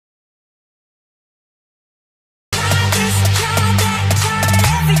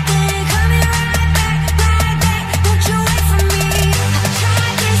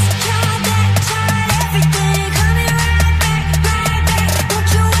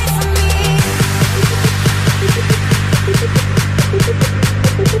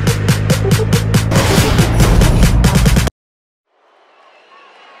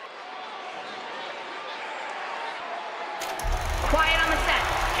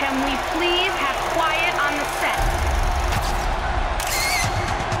Can we please have quiet on the set?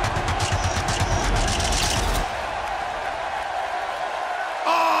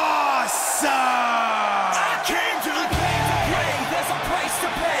 Awesome! I came to the game to play. There's a price to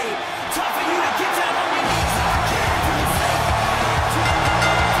pay. Time for you to get down on your knees.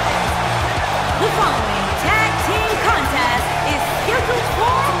 The following tag team contest is scheduled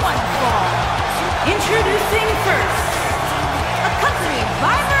for one fall. Introducing first, accompanied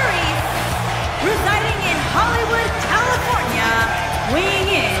by Maurice, residing in Hollywood, California,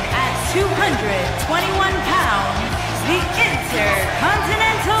 weighing in at 221 pounds, the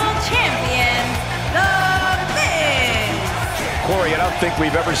Intercontinental Champion, The Miz. Corey, I don't think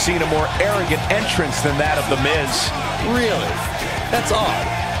we've ever seen a more arrogant entrance than that of The Miz. Really? That's odd.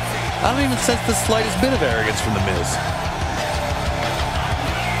 I don't even sense the slightest bit of arrogance from The Miz.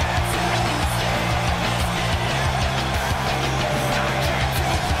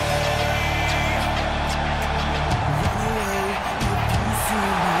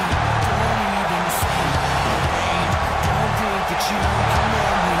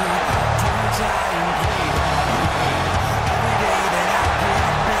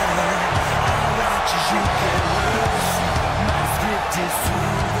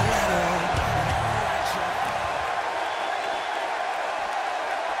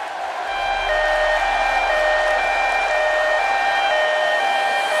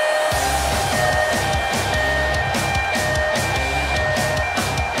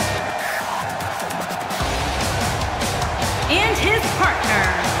 And his partner,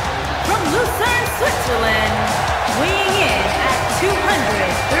 from Lucerne, Switzerland, weighing in at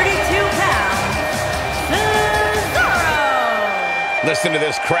 232 pounds, Cesaro. Listen to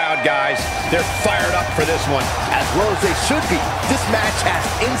this crowd, guys. They're fired up for this one. As well as they should be. This match has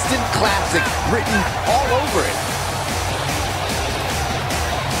instant classic written all over it.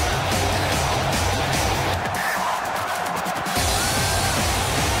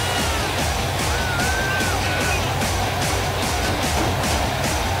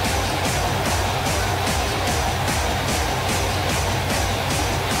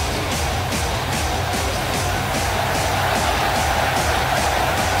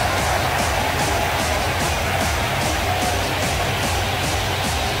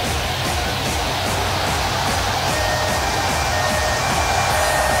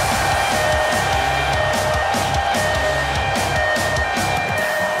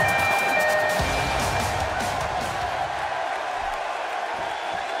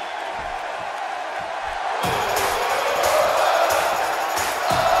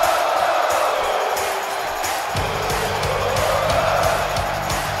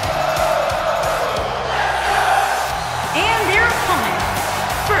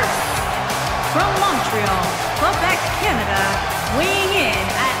 Canada, weighing in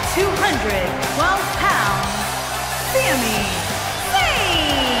at 212 pounds, Sami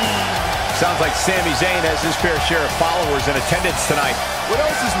Zayn. Sounds like Sami Zayn has his fair share of followers in attendance tonight. What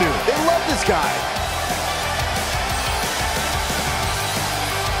else is new? They love this guy.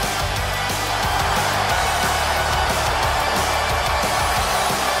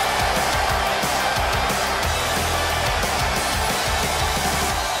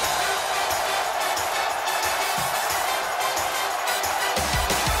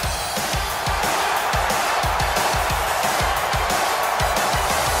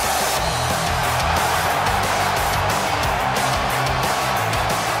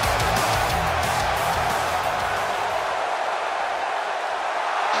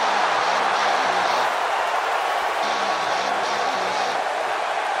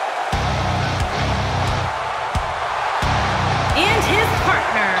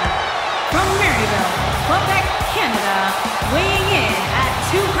 Weighing in at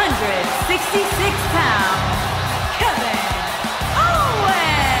 266 pounds, Kevin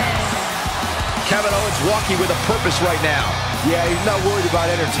Owens. Kevin Owens walking with a purpose right now. Yeah, he's not worried about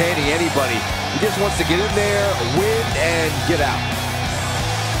entertaining anybody. He just wants to get in there, win, and get out.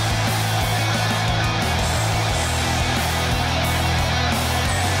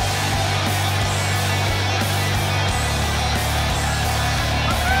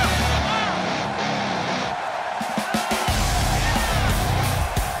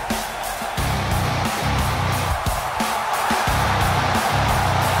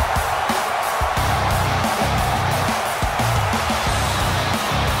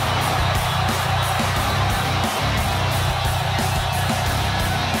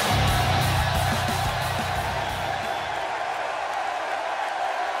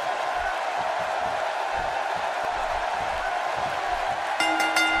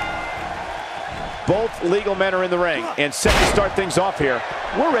 Both legal men are in the ring and set to start things off here.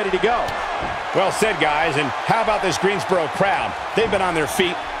 we're ready to go. Well said, guys. And how about this Greensboro crowd? They've been on their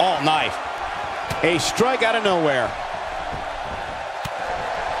feet all night. A strike out of nowhere.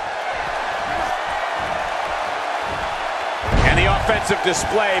 And the offensive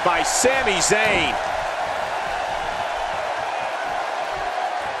display by Sami Zayn.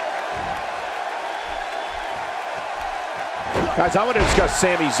 Guys, I want to discuss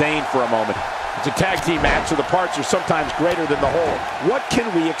Sami Zayn for a moment. It's a tag team match, so the parts are sometimes greater than the whole. What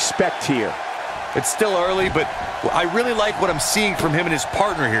can we expect here? It's still early, but I really like what I'm seeing from him and his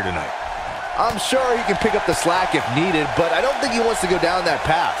partner here tonight. I'm sure he can pick up the slack if needed, but I don't think he wants to go down that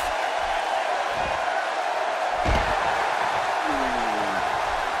path.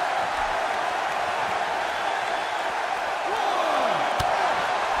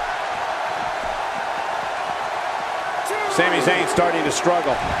 Sami Zayn starting to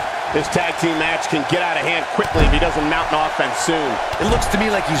struggle. This tag team match can get out of hand quickly if he doesn't mount an offense soon. It looks to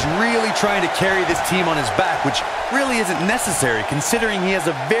me like he's really trying to carry this team on his back, which really isn't necessary considering he has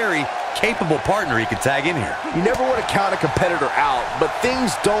a very capable partner he could tag in here. You never want to count a competitor out, but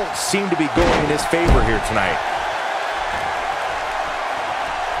things don't seem to be going in his favor here tonight.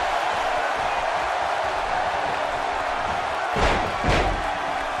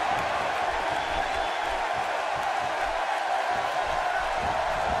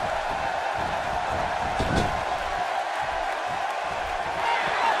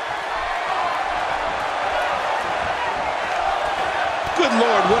 Good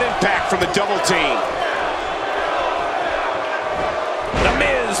Lord, what impact from the double team. The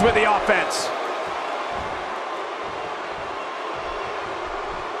Miz with the offense.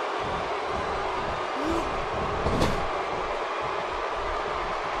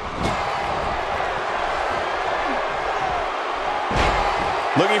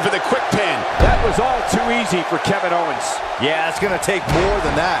 Looking for the quick pin. That was all too easy for Kevin Owens. Yeah, it's going to take more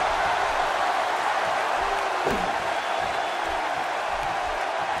than that.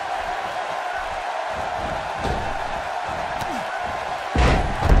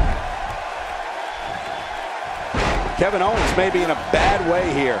 Kevin Owens may be in a bad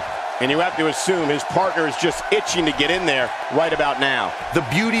way here. And you have to assume his partner is just itching to get in there right about now. The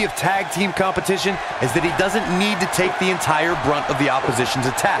beauty of tag team competition is that he doesn't need to take the entire brunt of the opposition's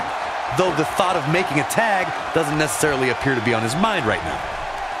attack, though the thought of making a tag doesn't necessarily appear to be on his mind right now.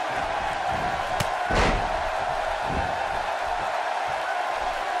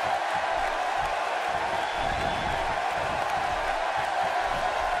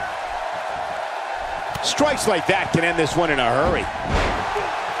 Strikes like that can end this one in a hurry.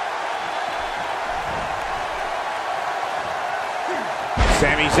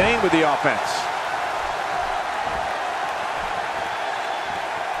 Sami Zayn with the offense.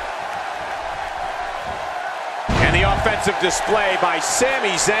 And the offensive display by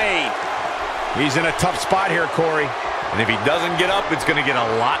Sami Zayn. He's in a tough spot here, Corey. And if he doesn't get up, it's going to get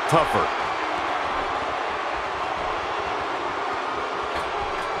a lot tougher.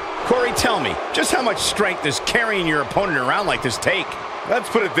 Corey, tell me, just how much strength does carrying your opponent around like this take? Let's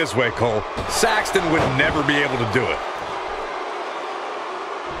put it this way, Cole. Saxton would never be able to do it.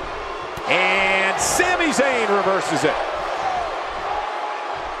 And Sami Zayn reverses it.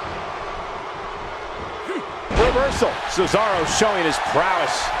 Reversal. Cesaro showing his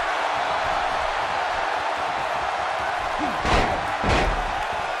prowess.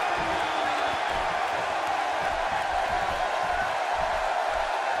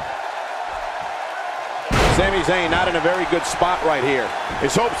 Sami Zayn not in a very good spot right here.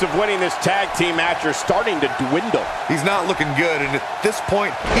 His hopes of winning this tag team match are starting to dwindle. He's not looking good, and at this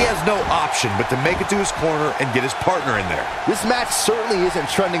point, he has no option but to make it to his corner and get his partner in there. This match certainly isn't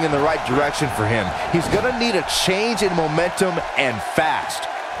trending in the right direction for him. He's going to need a change in momentum and fast.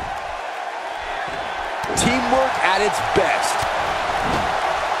 Teamwork at its best.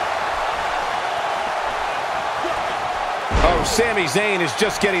 Oh, Sami Zayn is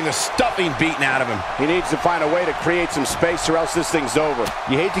just getting the stuffing beaten out of him. He needs to find a way to create some space or else this thing's over.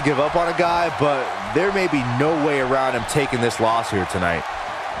 You hate to give up on a guy, but there may be no way around him taking this loss here tonight.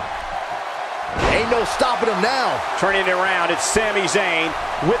 Ain't no stopping him now. Turning it around, it's Sami Zayn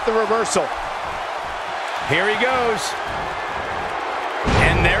with the reversal. Here he goes.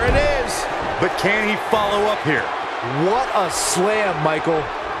 And there it is. But can he follow up here? What a slam, Michael.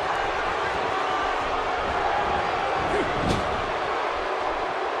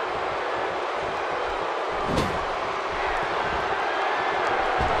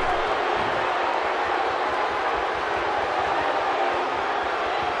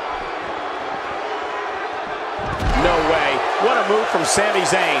 No way. What a move from Sami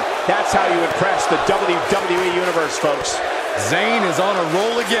Zayn. That's how you impress the WWE Universe, folks. Zayn is on a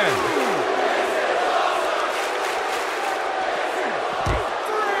roll again.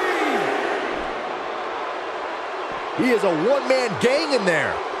 He is a one-man gang in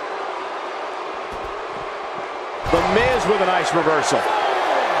there. The Miz with a nice reversal.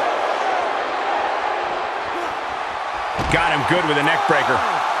 Got him good with a neck breaker.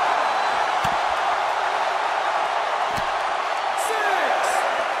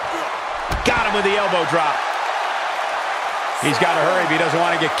 Got him with the elbow drop. He's got to hurry if he doesn't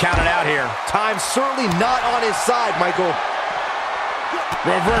want to get counted out here. Time's certainly not on his side, Michael.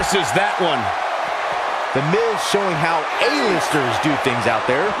 Reverses that one. The Miz showing how A-listers do things out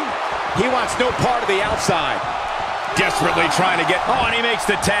there. He wants no part of the outside. Desperately trying to get... Oh, and he makes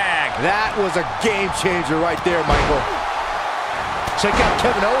the tag. That was a game changer right there, Michael. Check out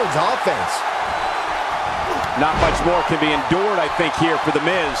Kevin Owens' offense. Not much more can be endured, I think, here for The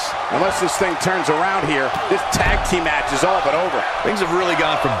Miz. Unless this thing turns around here, this tag team match is all but over. Things have really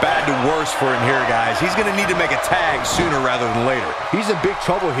gone from bad to worse for him here, guys. He's going to need to make a tag sooner rather than later. He's in big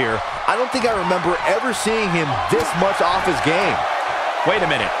trouble here. I don't think I remember ever seeing him this much off his game. Wait a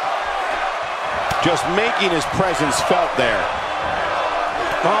minute. Just making his presence felt there.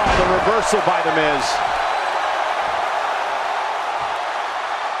 Oh, the reversal by The Miz.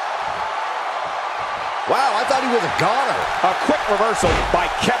 Wow, I thought he was a goner. A quick reversal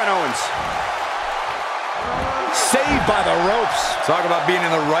by Kevin Owens. Saved by the ropes. Talk about being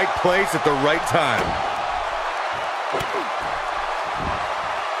in the right place at the right time.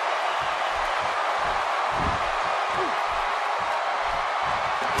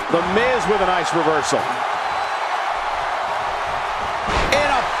 The Miz with a nice reversal. And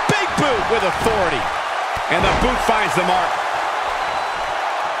a big boot with authority. And the boot finds the mark.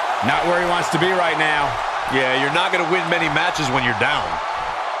 Not where he wants to be right now. Yeah, you're not going to win many matches when you're down.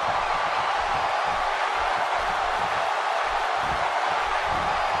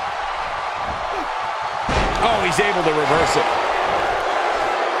 Oh, he's able to reverse it.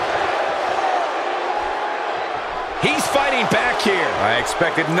 He's fighting back here. I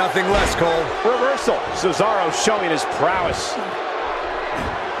expected nothing less, Cole. Reversal. Cesaro showing his prowess.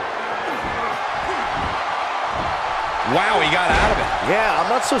 Wow, he got out of it. Yeah, I'm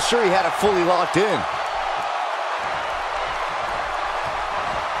not so sure he had it fully locked in.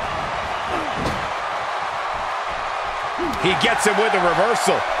 He gets him with the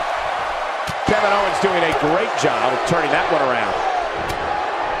reversal. Kevin Owens doing a great job of turning that one around.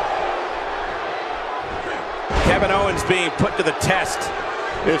 Kevin Owens being put to the test.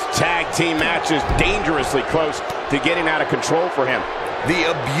 This tag team match is dangerously close to getting out of control for him.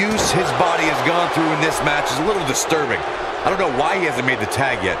 The abuse his body has gone through in this match is a little disturbing. I don't know why he hasn't made the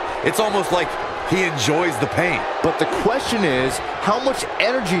tag yet. It's almost like he enjoys the pain. But the question is, how much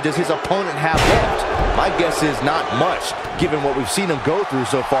energy does his opponent have left? My guess is not much, given what we've seen him go through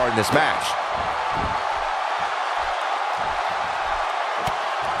so far in this match.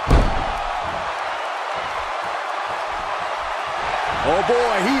 Oh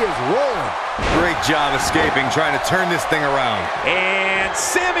boy, he is rolling. Great job escaping, trying to turn this thing around. And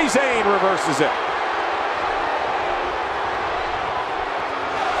Sami Zayn reverses it.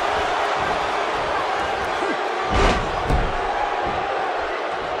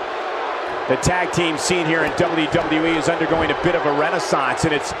 The tag team scene here in WWE is undergoing a bit of a renaissance,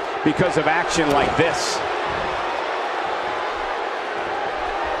 and it's because of action like this.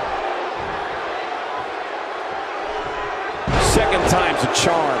 Second time's a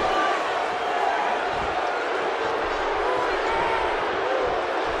charm.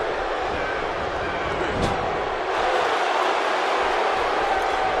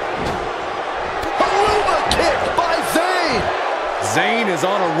 Zayn is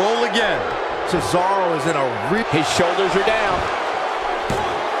on a roll again. Cesaro is in a His shoulders are down.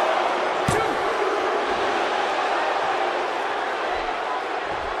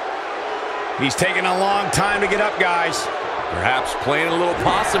 He's taking a long time to get up, guys. Perhaps playing a little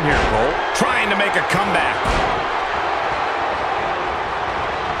possum here, Cole. Trying to make a comeback.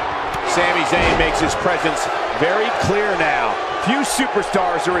 Sami Zayn makes his presence very clear now. Few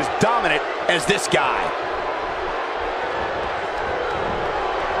superstars are as dominant as this guy.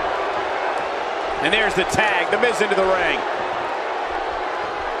 And there's the tag, the Miz into the ring.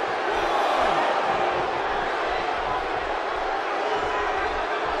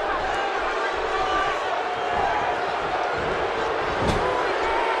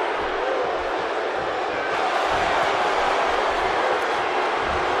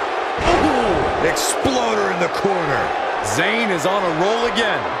 Ooh, exploder in the corner. Zayn is on a roll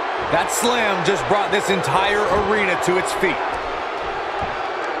again. That slam just brought this entire arena to its feet.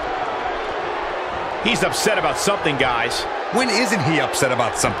 He's upset about something, guys. When isn't he upset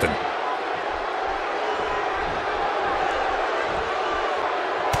about something?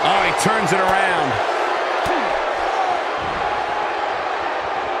 Oh, he turns it around.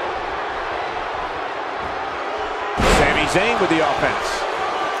 Sami Zayn with the offense.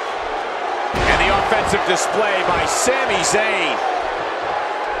 And the offensive display by Sami Zayn.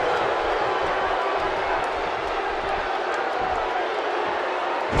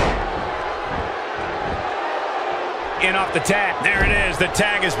 In off the tag. There it is. The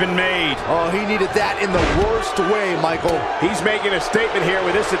tag has been made. Oh, he needed that in the worst way, Michael. He's making a statement here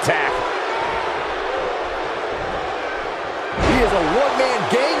with this attack. He is a one-man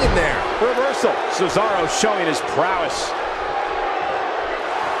gang in there. Reversal. Cesaro showing his prowess.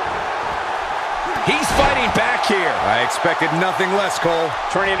 He's fighting back here. I expected nothing less, Cole.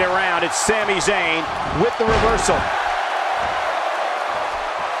 Turning it around, it's Sami Zayn with the reversal.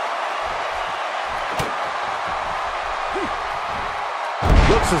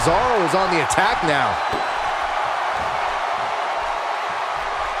 Look, Cesaro is on the attack now.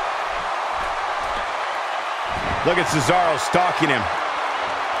 Look at Cesaro stalking him.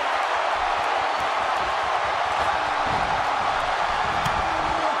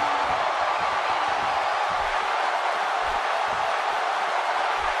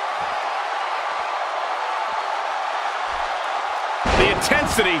 The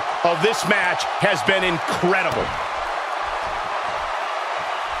intensity of this match has been incredible.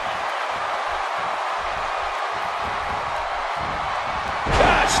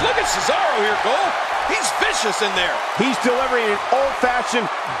 Look at Cesaro here, Cole. He's vicious in there. He's delivering an old-fashioned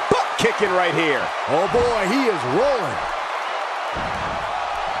butt kicking right here. Oh boy, he is rolling.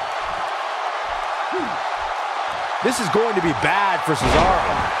 This is going to be bad for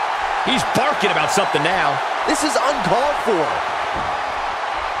Cesaro. He's barking about something now. This is uncalled for.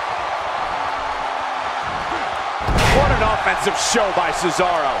 What an offensive show by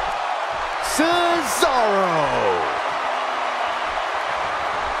Cesaro. Cesaro.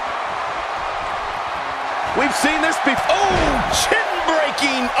 We've seen this before. Oh,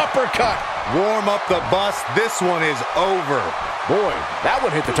 chin-breaking uppercut. Warm up the bus. This one is over. Boy, that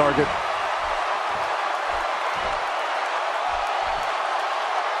one hit the target.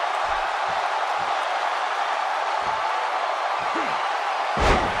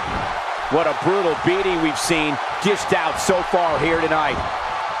 What a brutal beating we've seen dished out so far here tonight.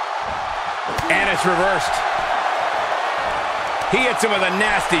 And it's reversed. He hits him with a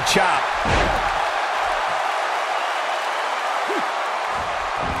nasty chop.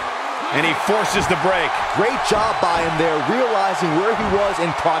 And he forces the break. Great job by him there, realizing where he was in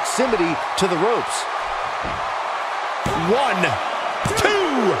proximity to the ropes. 1, 2.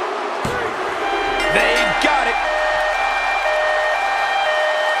 They got it.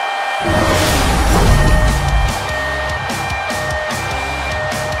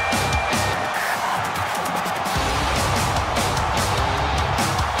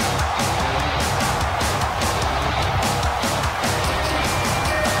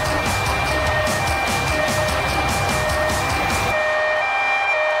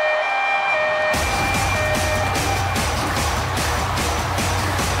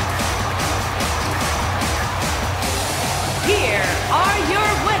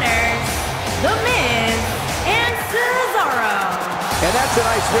 And that's a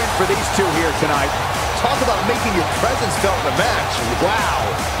nice win for these two here tonight. Talk about making your presence felt in the match. Wow,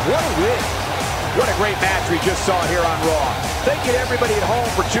 what a win. What a great match we just saw here on Raw. Thank you to everybody at home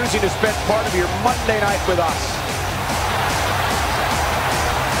for choosing to spend part of your Monday night with us.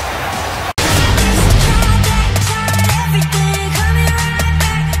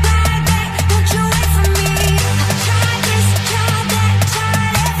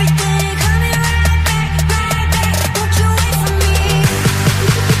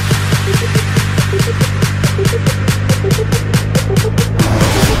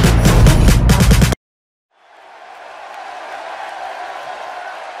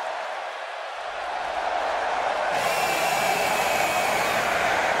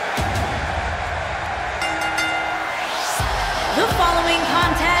 The following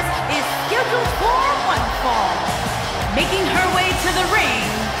contest is scheduled for one fall. Making her way to the ring,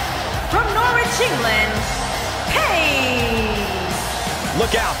 from Norwich, England, Paige.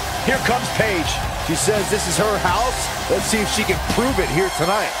 Look out, here comes Paige. She says this is her house. Let's see if she can prove it here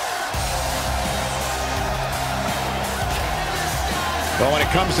tonight. Well, when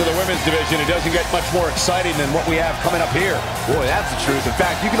it comes to the women's division, it doesn't get much more exciting than what we have coming up here. Boy, that's the truth. In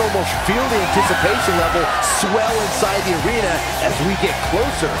fact, you can almost feel the anticipation level swell inside the arena as we get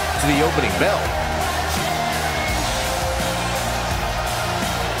closer to the opening bell.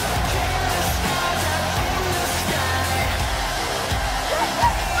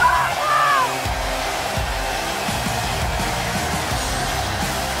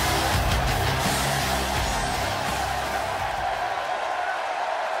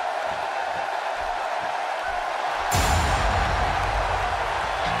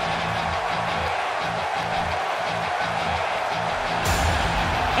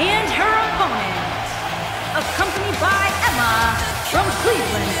 accompanied by Emma from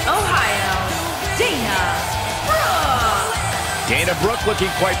Cleveland, Ohio, Dana Brooke. Dana Brooke looking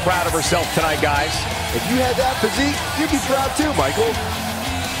quite proud of herself tonight, guys. If you had that physique, you'd be proud too, Michael.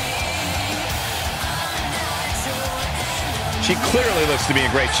 She clearly looks to be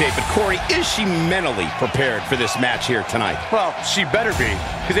in great shape, but Corey, is she mentally prepared for this match here tonight? Well, she better be,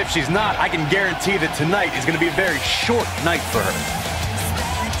 because if she's not, I can guarantee that tonight is going to be a very short night for her.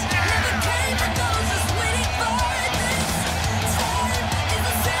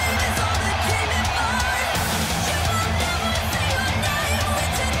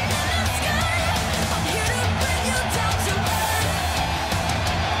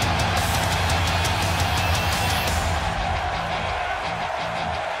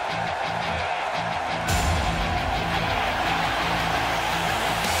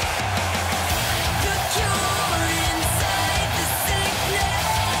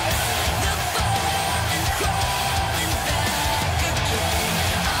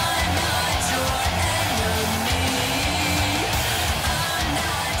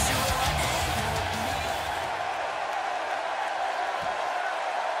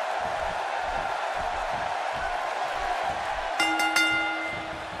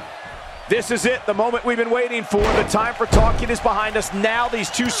 This is it, the moment we've been waiting for. The time for talking is behind us. Now these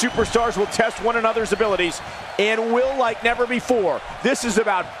two superstars will test one another's abilities and will like never before. This is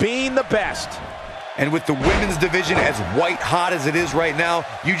about being the best. And with the women's division as white hot as it is right now,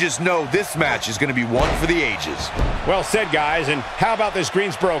 you just know this match is going to be one for the ages. Well said, guys. And how about this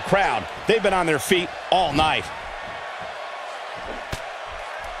Greensboro crowd? They've been on their feet all night.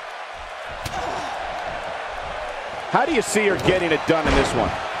 How do you see her getting it done in this one?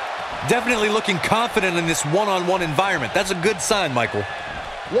 Definitely looking confident in this one-on-one environment. That's a good sign, Michael.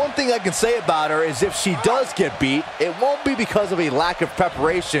 One thing I can say about her is if she does get beat, it won't be because of a lack of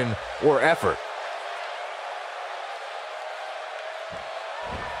preparation or effort.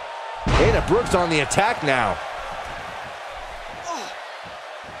 Dana Brooke's on the attack now.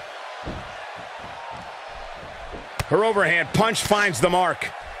 Her overhand punch finds the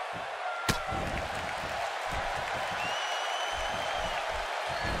mark.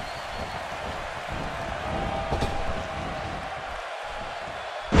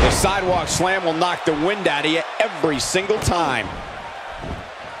 Sidewalk slam will knock the wind out of you every single time.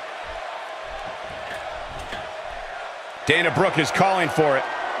 Dana Brooke is calling for it.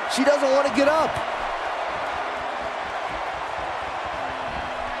 She doesn't want to get up.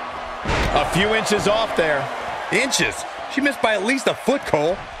 A few inches off there. Inches? She missed by at least a foot,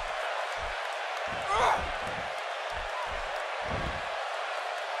 Cole.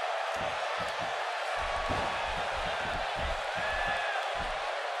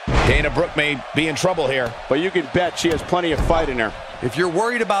 Dana Brooke may be in trouble here, but you can bet she has plenty of fight in her. If you're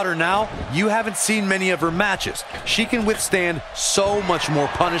worried about her now, you haven't seen many of her matches. She can withstand so much more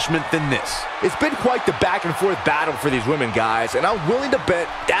punishment than this. It's been quite the back and forth battle for these women, guys, and I'm willing to bet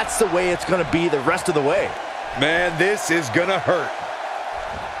that's the way it's going to be the rest of the way. Man, this is going to hurt.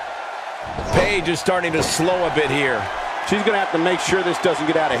 Paige is starting to slow a bit here. She's going to have to make sure this doesn't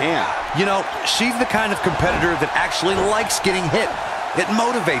get out of hand. You know, she's the kind of competitor that actually likes getting hit. It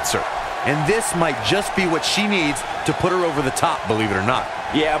motivates her. And this might just be what she needs to put her over the top, believe it or not.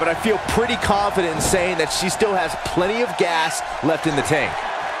 Yeah, but I feel pretty confident in saying that she still has plenty of gas left in the tank.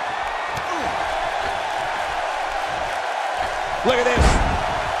 Look at this.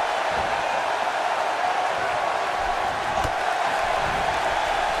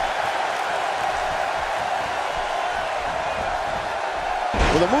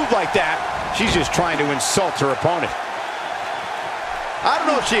 With a move like that, she's just trying to insult her opponent. I don't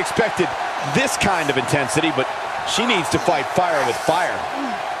know if she expected this kind of intensity, but she needs to fight fire with fire.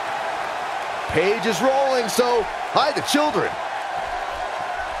 Paige is rolling, so hide the children.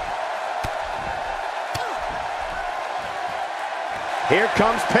 Here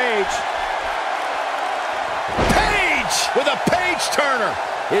comes Paige. Paige with a Paige turner.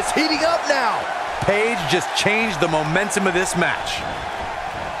 It's heating up now. Paige just changed the momentum of this match.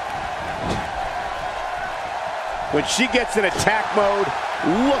 When she gets in attack mode,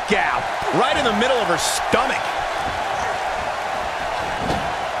 look out. Right in the middle of her stomach.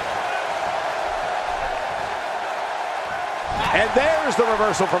 And there's the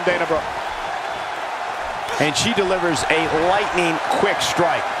reversal from Dana Brooke. And she delivers a lightning quick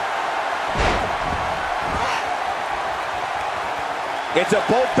strike. It's a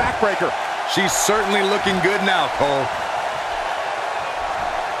bolt backbreaker. She's certainly looking good now, Cole.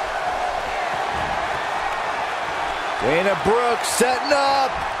 Dana Brooke setting up.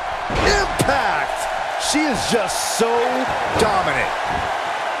 Impact. She is just so dominant.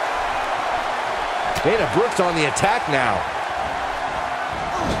 Dana Brooks on the attack now.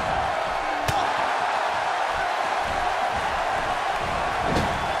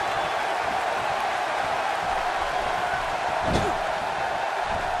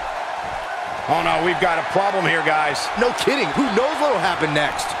 Oh no, we've got a problem here, guys. No kidding. Who knows what'll happen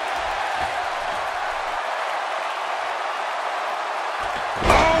next?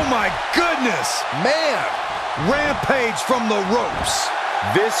 Oh my goodness! Man! Rampage from the ropes.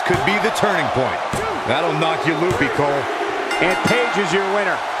 This could be the turning point. That'll knock you loopy, Cole. And Paige is your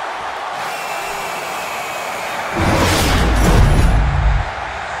winner.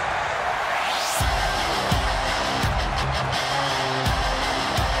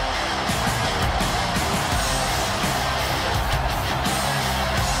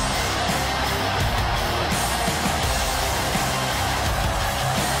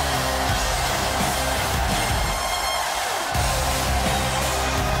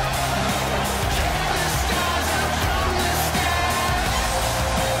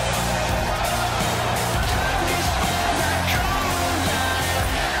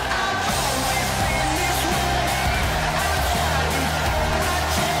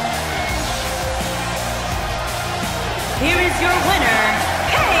 Here is your winner,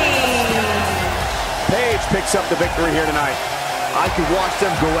 Paige. Paige picks up the victory here tonight. I could watch them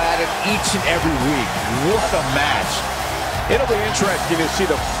go at it each and every week. What a match. It'll be interesting to see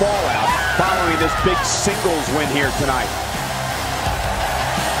the fallout following this big singles win here tonight.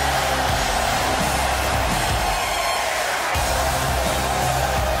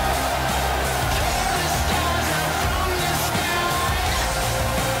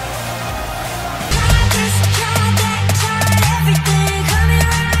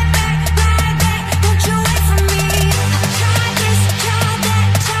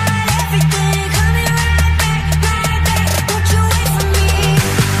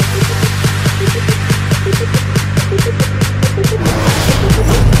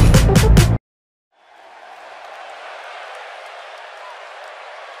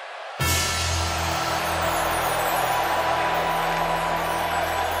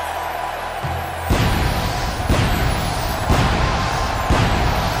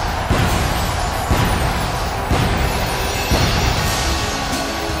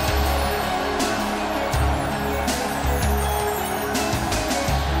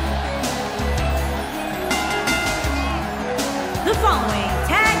 The following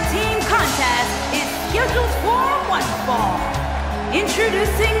tag team contest is scheduled for one fall.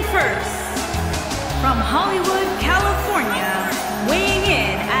 Introducing first, from Hollywood, California, weighing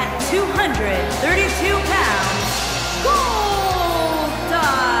in at 232 pounds, Goldust.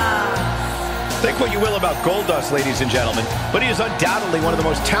 Think what you will about Goldust, ladies and gentlemen, but he is undoubtedly one of the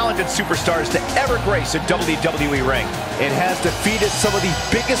most talented superstars to ever grace a WWE ring. And has defeated some of the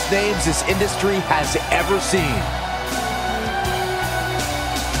biggest names this industry has ever seen.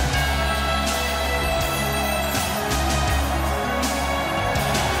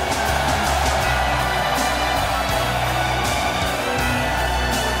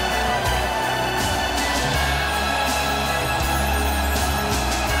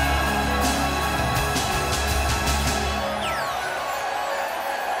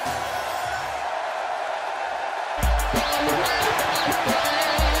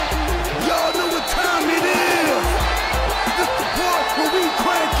 Y'all know what time it is. This the part where we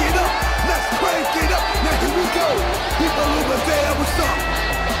crank it up. Let's crank it up. Now here we go. People over there, what's up?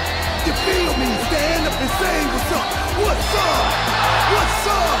 You feel me? Stand up and say what's up. What's up? What's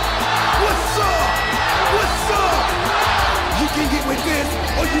up? What's up? What's up? You can get with this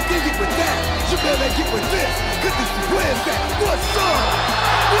or you can get with that. You better get with this, cause this is where's that. What's up?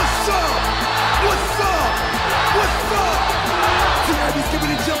 What's up? What's up? What's up? See, I be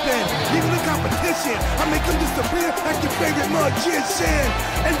skipping and jumping, even the competition. I make them disappear like your favorite magician.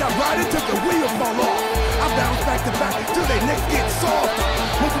 And I ride it till the wheel fall off. I bounce back to back till they necks get soft.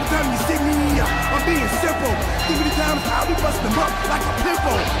 Most of the time you see me, I'm being simple. Even the times I'll be busting them up like a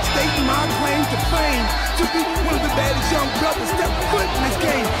pimple. Stating my claim to fame, to be one of the baddest young brothers step foot in this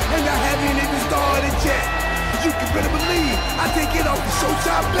game. And I haven't even started yet. You can better believe I take it off the show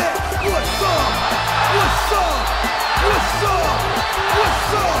top bet. What's up? What's up? What's up?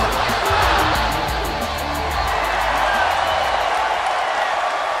 What's up?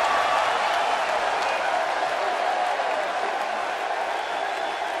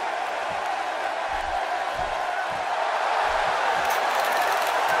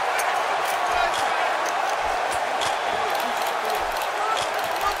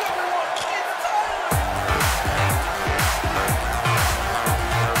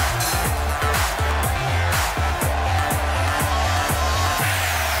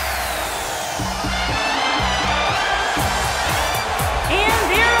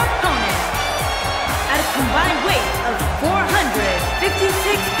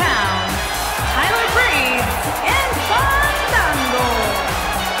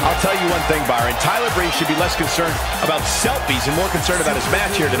 tell you one thing, Byron. Tyler Breeze should be less concerned about selfies and more concerned about his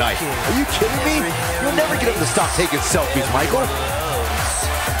match here tonight. Are you kidding me? You'll never get him to stop taking selfies, Michael.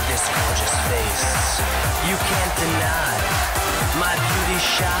 This gorgeous face, you can't deny my beauty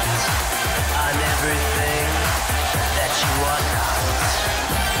shots on everything that you are not.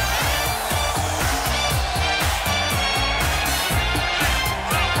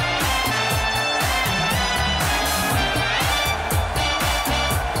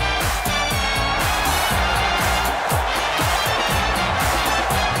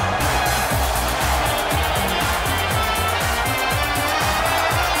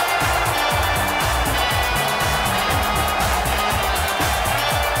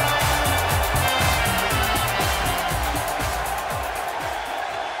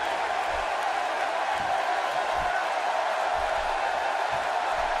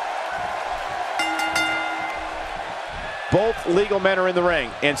 Both legal men are in the ring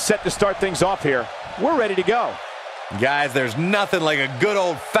and set to start things off here. We're ready to go. Guys, there's nothing like a good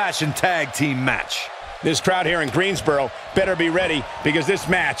old-fashioned tag team match. This crowd here in Greensboro better be ready because this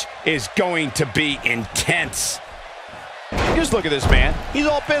match is going to be intense. Just look at this man. He's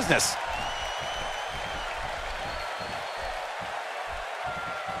all business.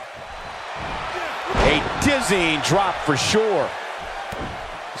 A dizzying drop for sure.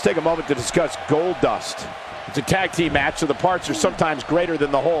 Let's take a moment to discuss Gold Dust. It's a tag team match, so the parts are sometimes greater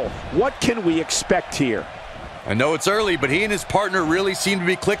than the whole. What can we expect here? I know it's early, but he and his partner really seem to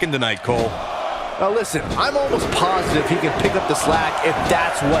be clicking tonight, Cole. Now listen, I'm almost positive he can pick up the slack if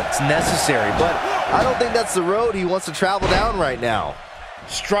that's what's necessary, but I don't think that's the road he wants to travel down right now.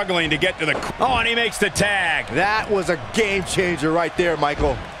 Struggling to get to the... Oh, and he makes the tag. That was a game changer right there,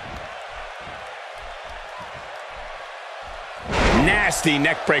 Michael. Nasty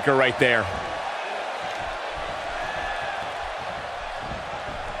neck breaker right there.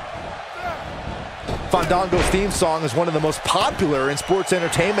 Fandango's theme song is one of the most popular in sports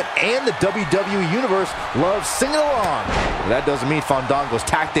entertainment, and the WWE Universe loves singing along. But that doesn't mean Fandango's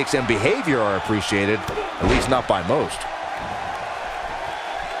tactics and behavior are appreciated, at least not by most.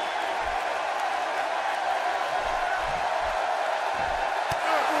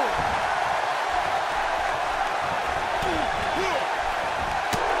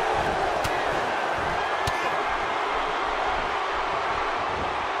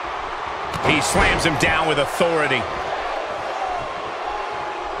 He slams him down with authority.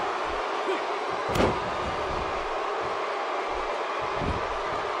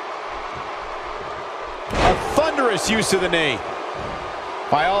 A thunderous use of the knee.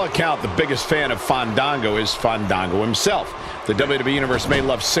 By all account, the biggest fan of Fandango is Fandango himself. The WWE Universe may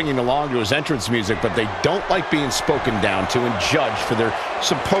love singing along to his entrance music, but they don't like being spoken down to and judged for their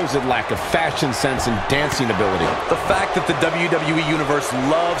supposed lack of fashion sense and dancing ability. The fact that the WWE Universe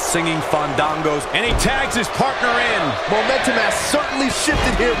loves singing Fandangos, And he tags his partner in. Momentum has certainly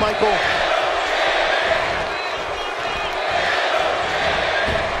shifted here, Michael.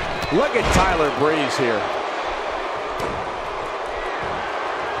 Look at Tyler Breeze here.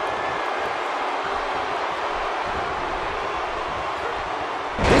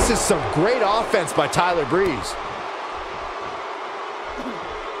 This is some great offense by Tyler Breeze.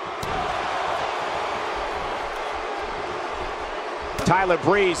 Tyler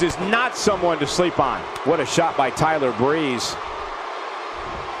Breeze is not someone to sleep on. What a shot by Tyler Breeze.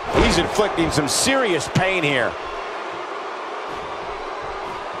 He's inflicting some serious pain here.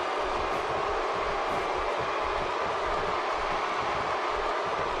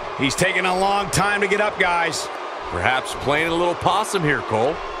 He's taking a long time to get up, guys. perhaps playing a little possum here,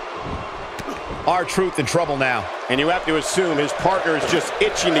 Cole. R-Truth in trouble now. And you have to assume his partner is just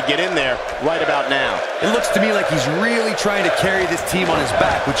itching to get in there right about now. It looks to me like he's really trying to carry this team on his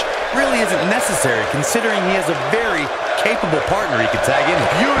back, which really isn't necessary considering he has a very capable partner he could tag in.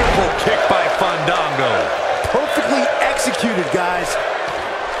 Beautiful kick by Fandango. Perfectly executed, guys.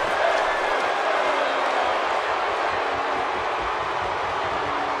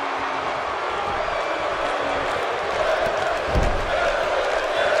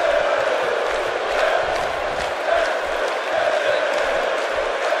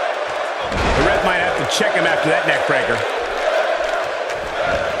 Check him after that neck breaker.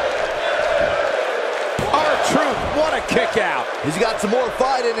 R-Truth, what a kick out. He's got some more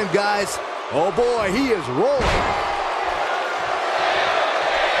fight in him, guys. Oh boy, he is rolling.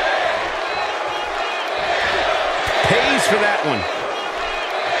 Pays for that one.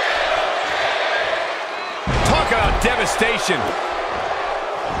 Talk about devastation.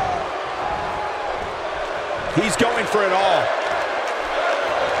 He's going for it all.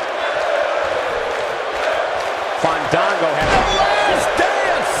 Fandango has a last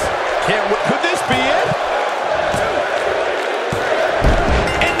dance. Can't wait. Could this be it?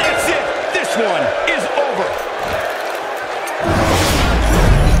 And that's it. This one is over.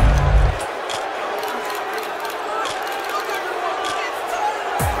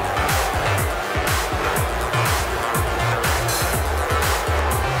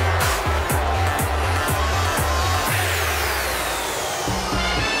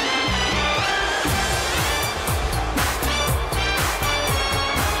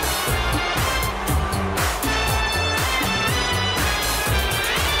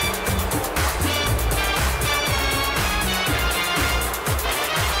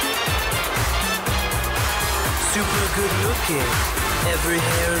 Super good looking, every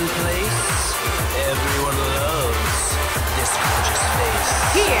hair in place. Everyone loves this gorgeous face.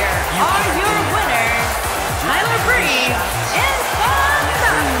 Here are your winners, Tyler Breeze and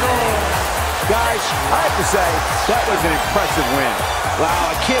Fandango. Guys, I have to say, that was an impressive win.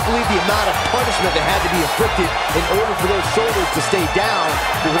 Wow, I can't believe the amount of punishment that had to be inflicted in order for those shoulders to stay down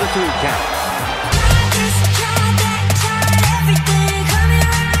for the 3 count.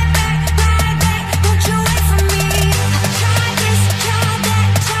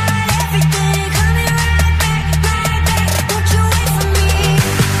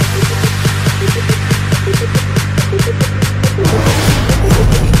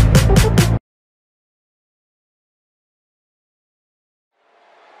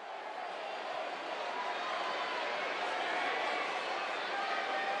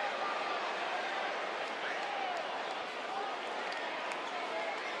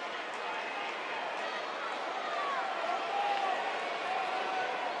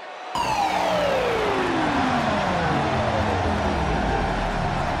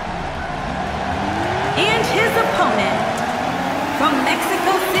 And his opponent, from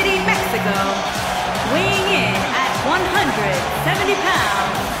Mexico City, Mexico, weighing in at 170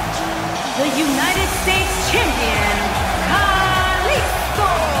 pounds, the United States champion, Kalisto.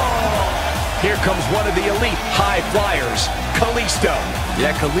 Here comes one of the elite high flyers, Kalisto.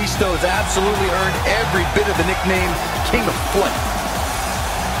 Yeah, Kalisto has absolutely earned every bit of the nickname King of Flight.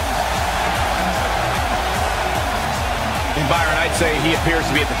 And Byron, I'd say he appears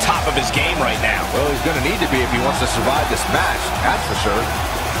to be at the top of his game right now. Well, he's going to need to be if he wants to survive this match, that's for sure.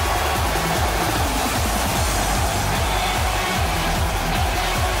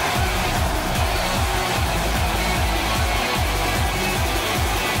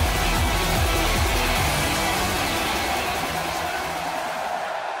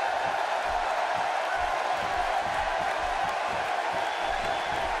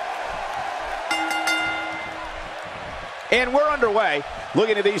 And we're underway.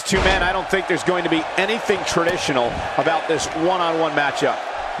 Looking at these two men, I don't think there's going to be anything traditional about this one-on-one matchup.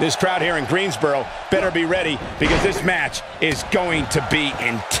 This crowd here in Greensboro better be ready because this match is going to be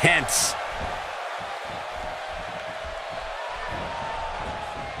intense.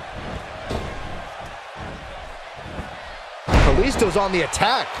 Kalisto's on the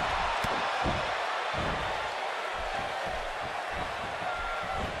attack.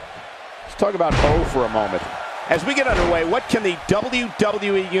 Let's talk about O for a moment. As we get underway, what can the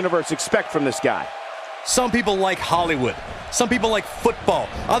WWE Universe expect from this guy? Some people like Hollywood. Some people like football.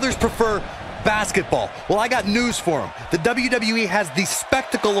 Others prefer basketball. Well, I got news for them. The WWE has the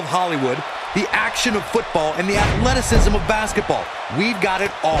spectacle of Hollywood, the action of football, and the athleticism of basketball. We've got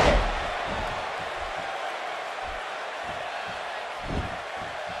it all.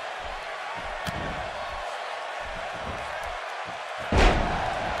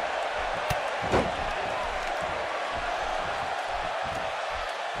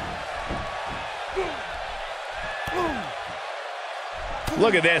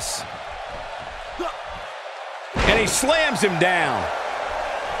 Look at this. And he slams him down.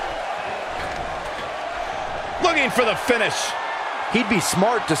 Looking for the finish. He'd be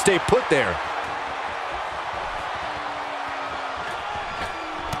smart to stay put there.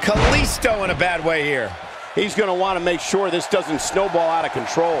 Kalisto in a bad way here. He's going to want to make sure this doesn't snowball out of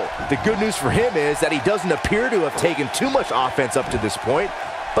control. The good news for him is that he doesn't appear to have taken too much offense up to this point,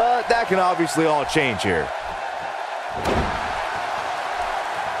 but that can obviously all change here.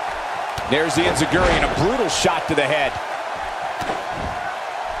 There's the enziguri and a brutal shot to the head.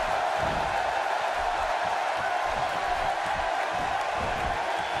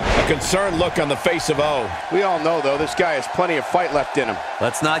 A concerned look on the face of O. We all know, though, this guy has plenty of fight left in him.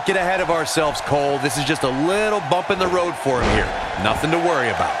 Let's not get ahead of ourselves, Cole. This is just a little bump in the road for him here. Nothing to worry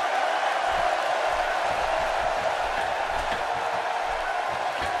about.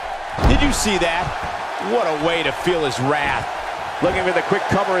 Did you see that? What a way to feel his wrath. Looking for the quick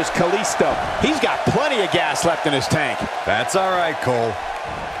cover is Kalisto. He's got plenty of gas left in his tank. That's all right, Cole.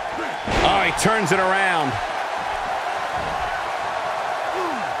 Oh, he turns it around.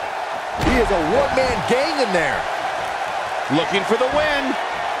 He is a one-man gang in there. Looking for the win.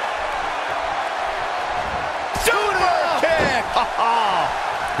 Super kick!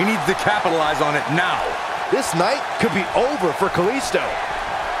 He needs to capitalize on it now. This night could be over for Kalisto.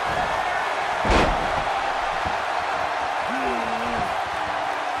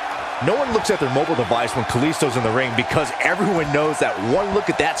 No one looks at their mobile device when Kalisto's in the ring because everyone knows that one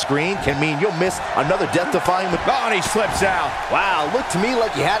look at that screen can mean you'll miss another death-defying. Oh, and he slips out. Wow, looked to me like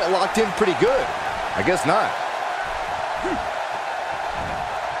he had it locked in pretty good. I guess not.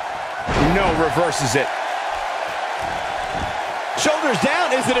 No, reverses it. Shoulders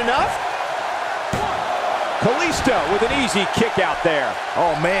down, is it enough? Kalisto with an easy kick out there.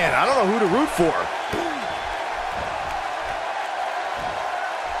 Oh man, I don't know who to root for.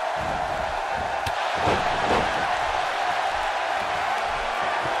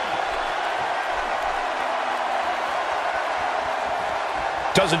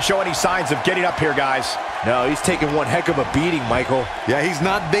 Doesn't show any signs of getting up here, guys. No, he's taking one heck of a beating, Michael. Yeah, he's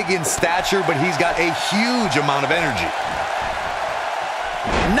not big in stature, but he's got a huge amount of energy.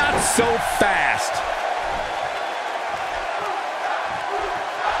 Not so fast.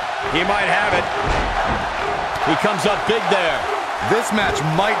 He might have it. He comes up big there. This match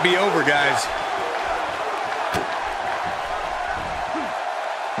might be over, guys.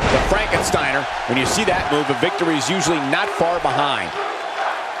 The Frankensteiner, when you see that move, a victory is usually not far behind.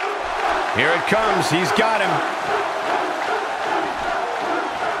 Here it comes. He's got him.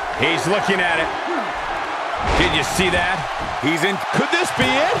 He's looking at it. Did you see that? He's in. Could this be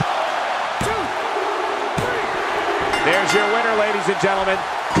it? There's your winner, ladies and gentlemen,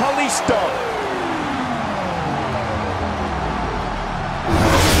 Kalisto.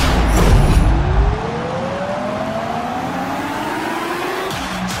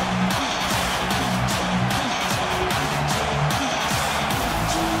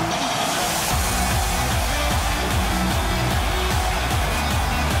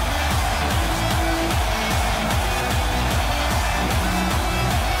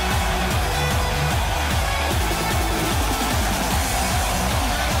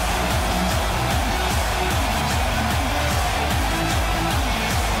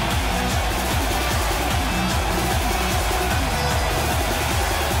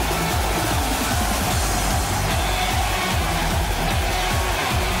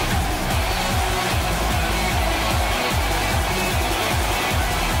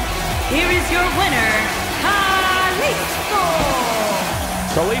 Here is your winner, Kalisto.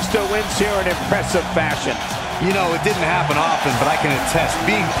 Kalisto wins here in impressive fashion. You know, it didn't happen often, but I can attest,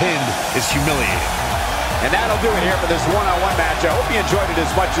 being pinned is humiliating. And that'll do it here for this one-on-one match. I hope you enjoyed it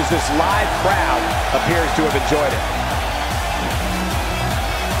as much as this live crowd appears to have enjoyed it.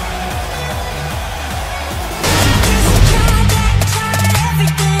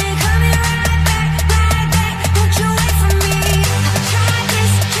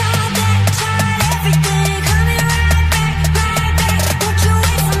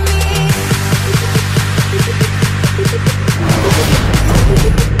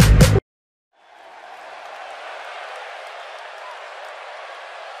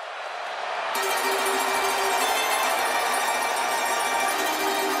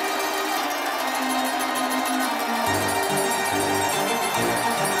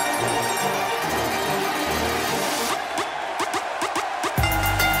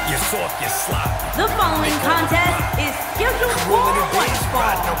 The following contest is scheduled for one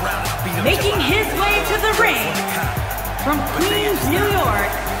fall. Making his way to the ring from Queens, New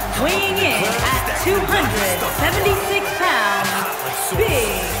York, weighing in at 276 pounds, Big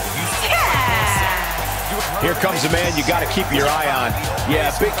Cass. Here comes a man you got to keep your eye on.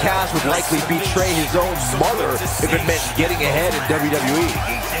 Yeah, Big Cass would likely betray his own mother if it meant getting ahead in WWE.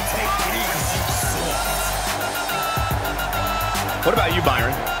 What about you,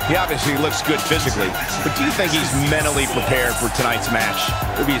 Byron? He obviously looks good physically, but do you think he's mentally prepared for tonight's match?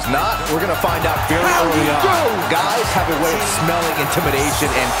 If he's not, we're going to find out very early on. Guys have a way of smelling intimidation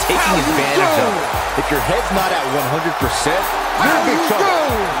and taking advantage of it. If your head's not at 100%, you're in big trouble.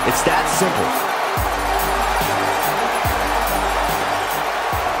 It's that simple.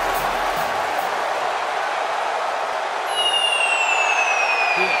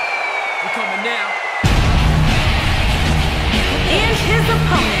 We're coming now. And his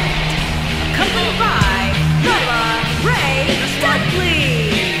opponent, accompanied by Ray Dudley,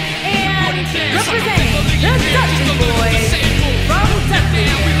 and representing the Dudley Boys from Dudley,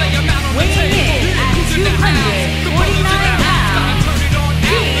 weighing in at 249 pounds,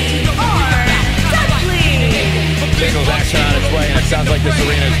 DR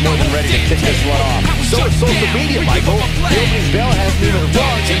one off. So is social media, Michael. The opening bell hasn't even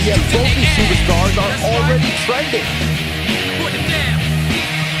rung, and yet both these superstars are already trending. Put it down.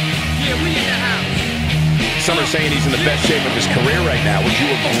 Yeah, we in the house. Some are saying he's in the best shape of his career right now. Would you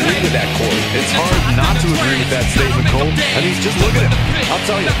agree with that, Corey? It's hard not to agree with that statement, Cole. I mean, just look at him. I'll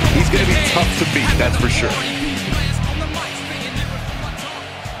tell you, he's going to be tough to beat, that's for sure.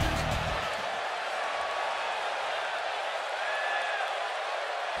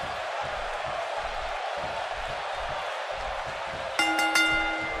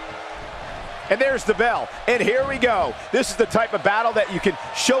 And there's the bell, and here we go. This is the type of battle that you can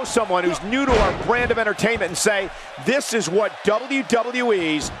show someone who's new to our brand of entertainment and say, this is what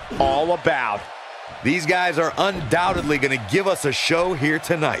WWE's all about. These guys are undoubtedly going to give us a show here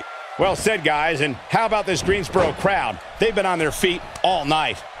tonight. Well said, guys. And how about this Greensboro crowd? They've been on their feet all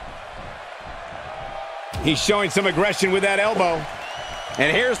night. He's showing some aggression with that elbow.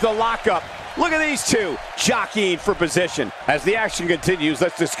 And here's the lockup. Look at these two jockeying for position. As the action continues,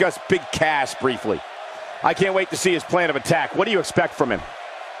 let's discuss Big Cass briefly. I can't wait to see his plan of attack. What do you expect from him?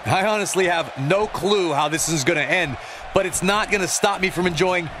 I honestly have no clue how this is going to end, but it's not going to stop me from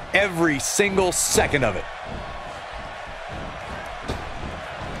enjoying every single second of it.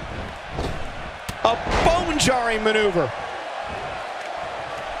 A bone-jarring maneuver.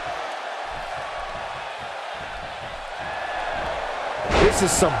 This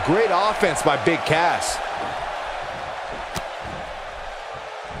is some great offense by Big Cass.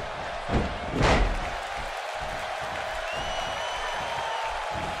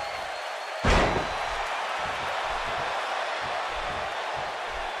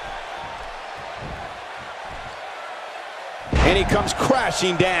 And he comes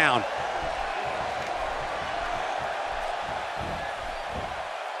crashing down.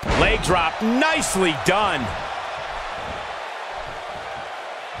 Leg drop, nicely done.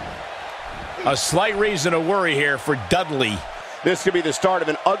 A slight reason to worry here for Dudley. This could be the start of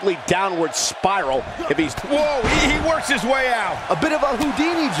an ugly downward spiral if he's... Whoa, he works his way out. A bit of a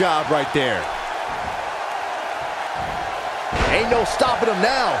Houdini job right there. Ain't no stopping him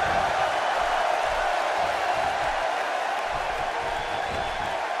now.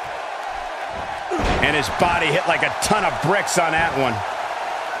 And his body hit like a ton of bricks on that one.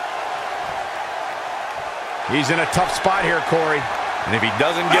 He's in a tough spot here, Corey. And if he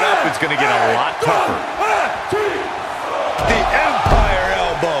doesn't get up, it's going to get a lot tougher. The Empire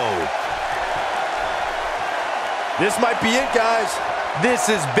Elbow. This might be it, guys. This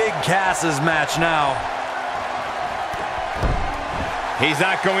is Big Cass's match now. He's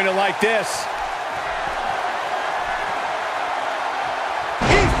not going to like this.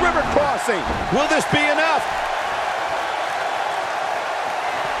 East River Crossing. Will this be enough?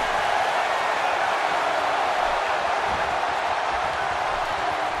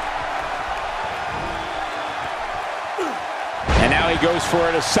 He goes for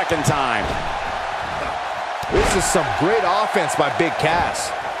it a second time. This is some great offense by Big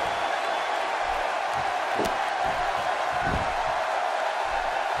Cass.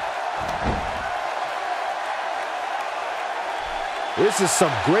 This is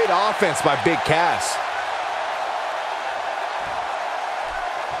some great offense by Big Cass.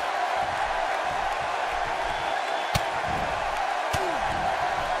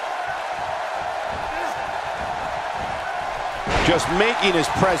 Just making his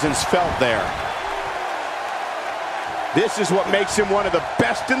presence felt there. This is what makes him one of the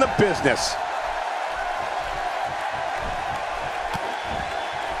best in the business.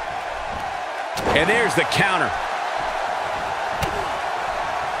 And there's the counter.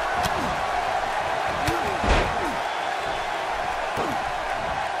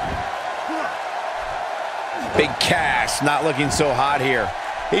 Big Cass not looking so hot here.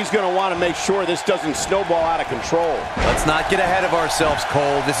 He's going to want to make sure this doesn't snowball out of control. Let's not get ahead of ourselves,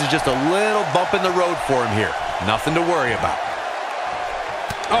 Cole. This is just a little bump in the road for him here. Nothing to worry about.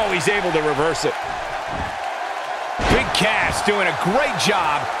 Oh, he's able to reverse it. Big Cass doing a great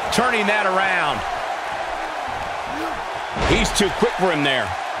job turning that around. He's too quick for him there.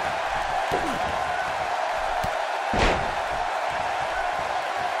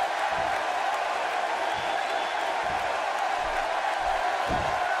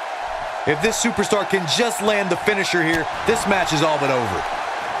 If this superstar can just land the finisher here, this match is all but over.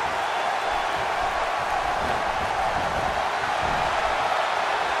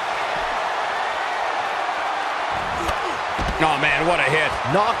 Oh, man, what a hit.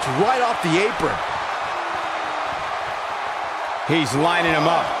 Knocked right off the apron. He's lining him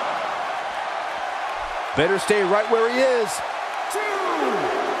up. Better stay right where he is.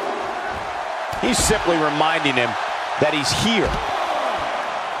 He's simply reminding him that he's here.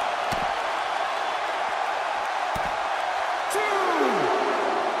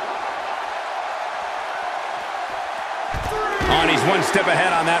 one step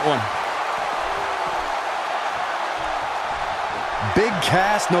ahead on that one. Big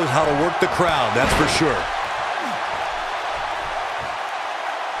Cass knows how to work the crowd, that's for sure.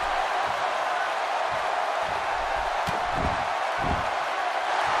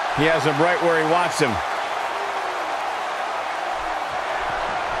 He has him right where he wants him.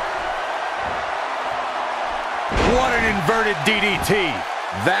 What an inverted DDT.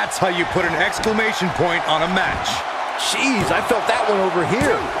 That's how you put an exclamation point on a match. Jeez, I felt that one over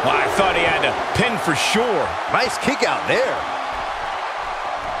here. Well, I thought he had a pin for sure. Nice kick out there.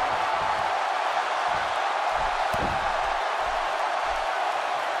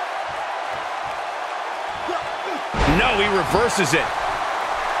 No, he reverses it.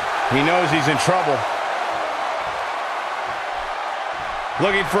 He knows he's in trouble.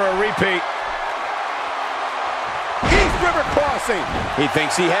 Looking for a repeat. He's river crossing. He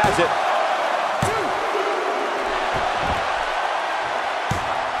thinks he has it.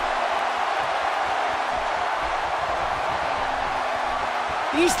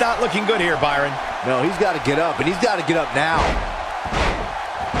 He's not looking good here, Byron. No, he's got to get up, and he's got to get up now.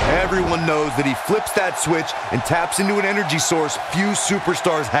 Everyone knows that he flips that switch and taps into an energy source few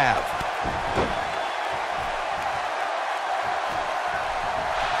superstars have.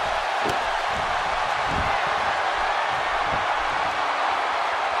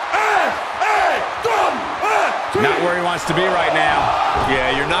 Not where he wants to be right now.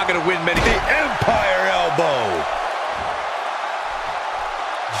 Yeah, you're not going to win many. The Empire Elbow.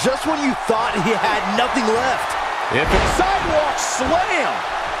 Just when you thought he had nothing left. If it's sidewalk slam,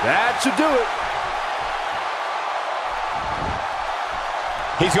 that should do it.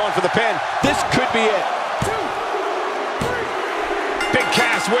 He's going for the pin. This could be it. Big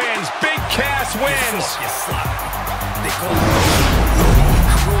Cass wins. Big Cass wins.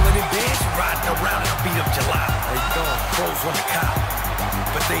 Rolling in beds, riding around and beat up July. How you doing? Pros on the cop,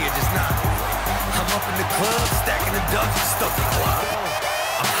 but they are just not. I'm up in the club, stacking the ducks and stuff in the club.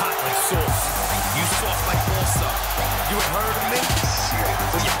 I'm hot like sauce. You soft like balsa. You ain't heard of me? Shit.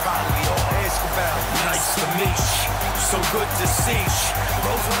 Well, you probably all ask about. Nice to meet you. So good to see you.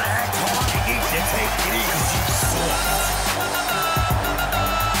 Bros wanna act hard and eat you. Take it easy. Soft.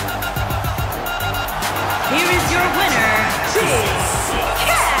 Here is your winner, Big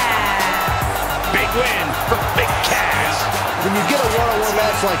Cass. Big win for Big Cass. When you get a one-on-one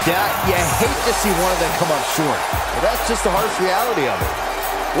match like that, you hate to see one of them come up short. But that's just the harsh reality of it.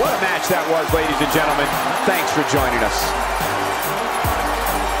 What a match that was, ladies and gentlemen. Thanks for joining us.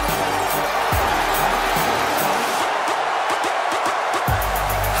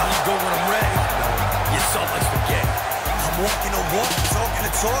 How you go when I'm ready? You're soft like spaghetti. I'm walking the walk, talking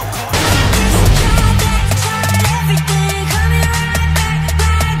the talk.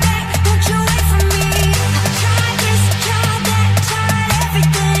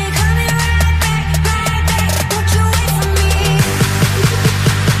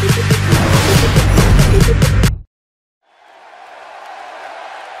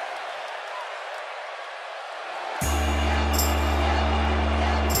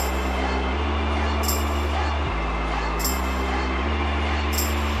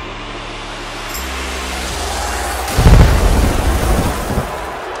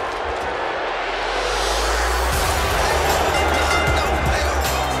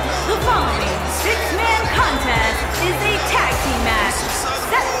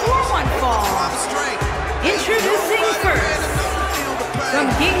 From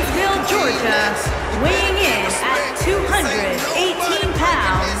Gainesville, Georgia, weighing in at 218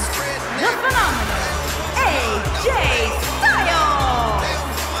 pounds, the phenomenal AJ Styles.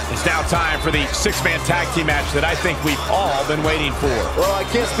 It's now time for the six-man tag team match that I think we've all been waiting for. Well, I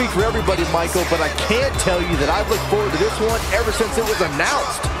can't speak for everybody, Michael, but I can tell you that I've looked forward to this one ever since it was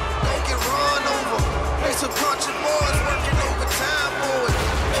announced. Don't get run over. It's a bunch of boys working overtime, boys.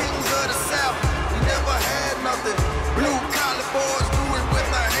 Kings of the South, we never had nothing. Blue collar boys do it with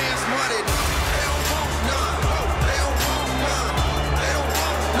their hands muddied. They don't want none. They don't want none. They don't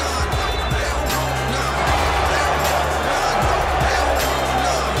want none. They don't want none. They don't want none. They don't want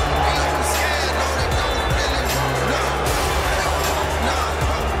none. They looking scared, no, they don't really want none. They don't want none.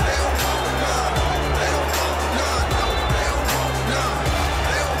 They don't want none. They don't want none. They don't want none.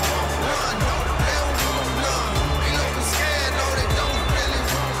 They don't want none. They don't want none. They looking scared, no, they don't really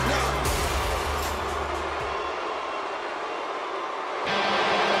want none.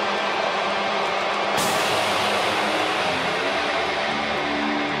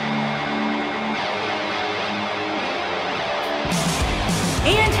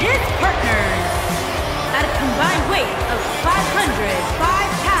 And his partners, at a combined weight of 505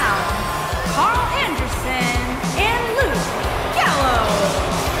 pounds, Carl Anderson and Luke Gallows.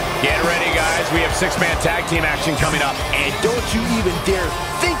 Get ready, guys. We have six-man tag team action coming up. And don't you even dare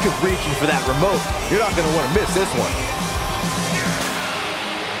think of reaching for that remote. You're not going to want to miss this one.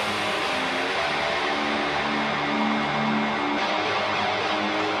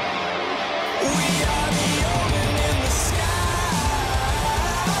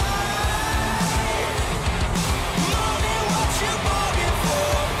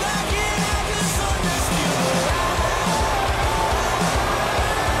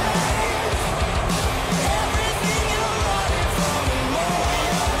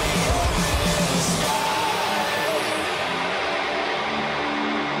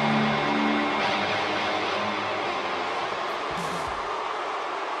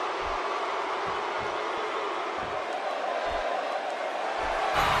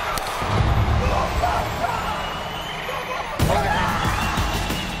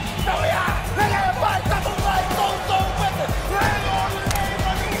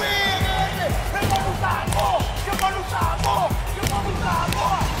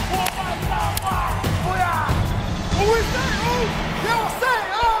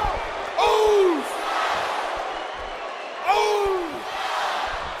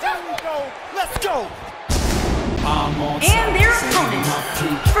 And their opponent,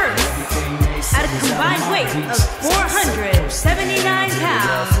 first, at a combined weight of 479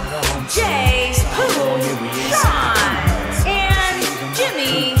 pounds, Jay Sean and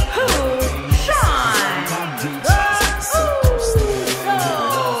Jimmy Sean.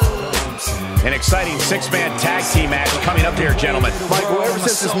 An exciting six-man tag team match coming up here, gentlemen. Michael, ever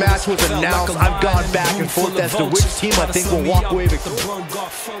since this match was announced, I've gone back and forth as to which team I think will walk away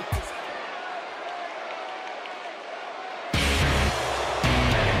victorious.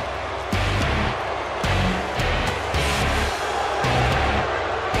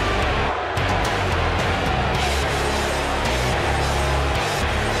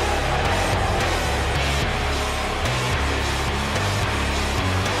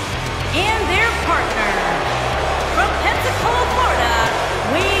 And their partner, from Pensacola, Florida,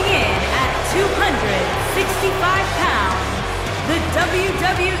 weighing in at 265 pounds, the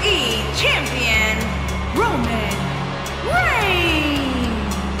WWE Champion, Roman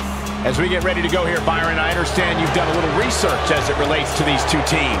Reigns. As we get ready to go here, Byron, I understand you've done a little research as it relates to these two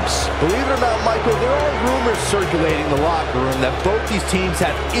teams. Believe it or not, Michael, there are rumors circulating in the locker room that both these teams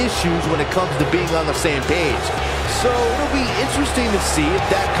have issues when it comes to being on the same page. So it'll be interesting to see if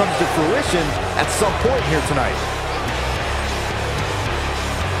that comes to fruition at some point here tonight.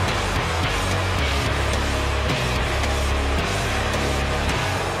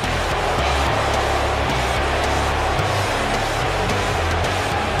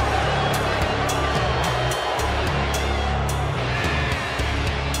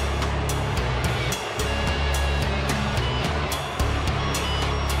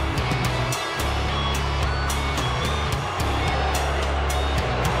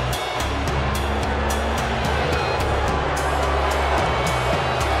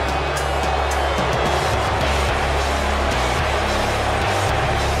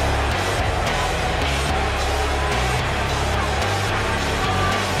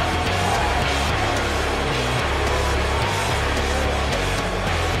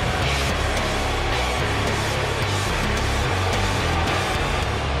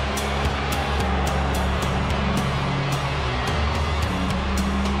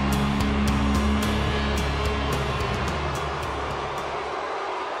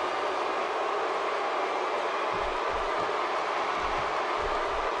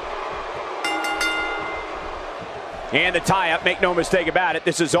 And the tie-up, make no mistake about it,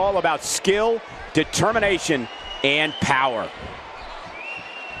 this is all about skill, determination, and power.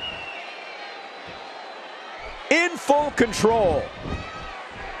 In full control.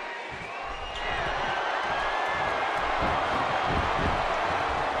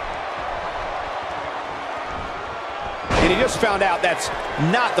 And he just found out that's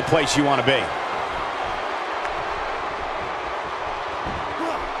not the place you want to be.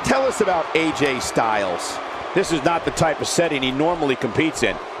 Tell us about AJ Styles. This is not the type of setting he normally competes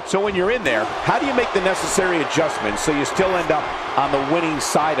in. So when you're in there, how do you make the necessary adjustments so you still end up on the winning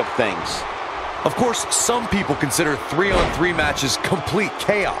side of things? Of course, some people consider 3-on-3 matches complete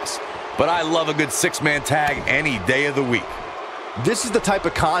chaos, but I love a good six-man tag any day of the week. This is the type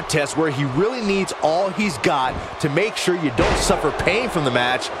of contest where he really needs all he's got to make sure you don't suffer pain from the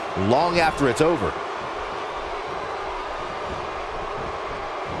match long after it's over.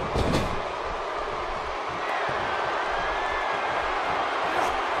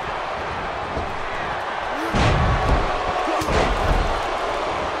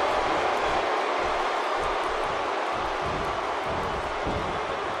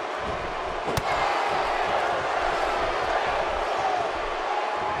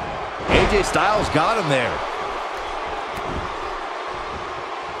 AJ Styles got him there.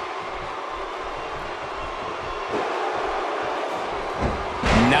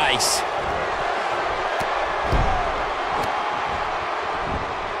 Nice.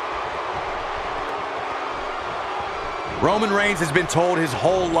 Roman Reigns has been told his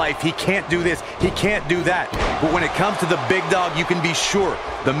whole life he can't do this, he can't do that. But when it comes to the big dog, you can be sure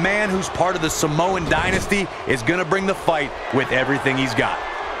the man who's part of the Samoan dynasty is going to bring the fight with everything he's got.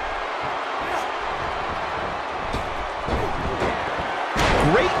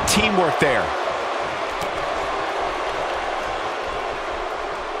 Great teamwork there.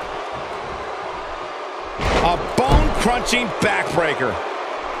 A bone-crunching backbreaker.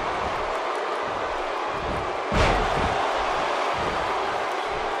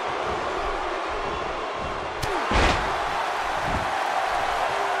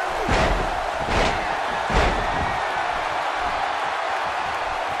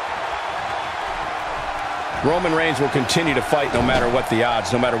 Roman Reigns will continue to fight no matter what the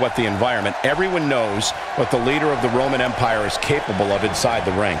odds, no matter what the environment. Everyone knows what the leader of the Roman Empire is capable of inside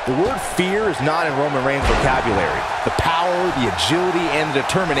the ring. The word fear is not in Roman Reigns' vocabulary. The power, the agility, and the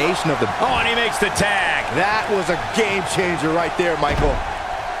determination of the... Oh, and he makes the tag. That was a game changer right there, Michael.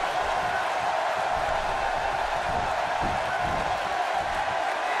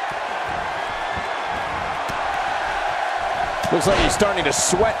 Looks like he's starting to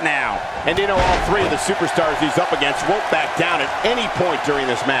sweat now. And you know, all three of the superstars he's up against won't back down at any point during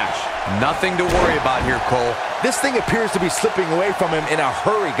this match. Nothing to worry about here, Cole. This thing appears to be slipping away from him in a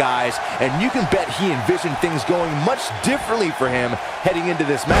hurry, guys. And you can bet he envisioned things going much differently for him heading into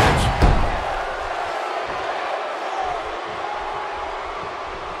this match.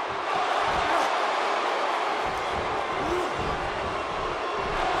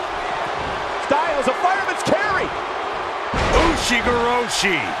 Styles, a fireman's carry.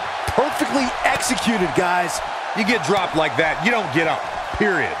 Ushigoroshi. Perfectly executed, guys. You get dropped like that, you don't get up,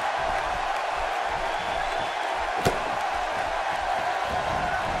 period.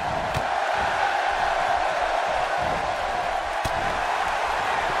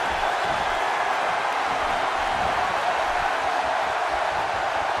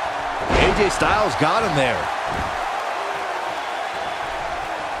 AJ Styles got him there.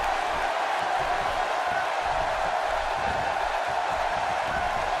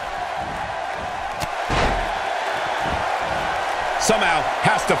 Somehow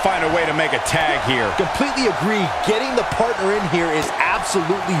has to find a way to make a tag here. Completely agree. Getting the partner in here is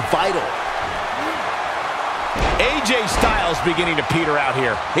absolutely vital. AJ Styles beginning to peter out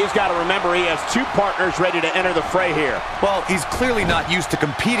here. He's got to remember he has two partners ready to enter the fray here. Well, he's clearly not used to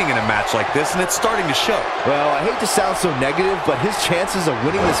competing in a match like this, and it's starting to show. Well, I hate to sound so negative, but his chances of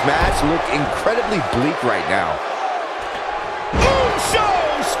winning this match look incredibly bleak right now. Boom, show,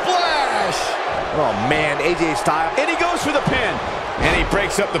 splash! Oh, man, AJ Styles. And he goes for the pin. And he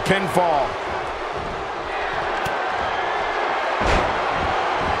breaks up the pinfall.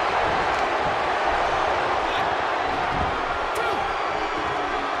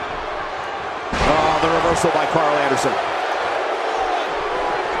 Oh, the reversal by Carl Anderson.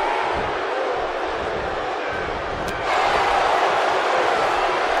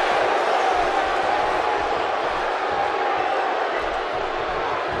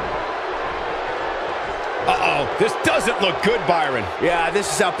 Uh-oh, this doesn't look good, Byron. Yeah, this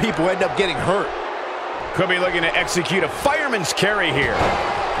is how people end up getting hurt. Could be looking to execute a fireman's carry here.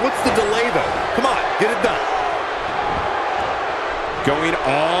 What's the delay, though? Come on, get it done. Going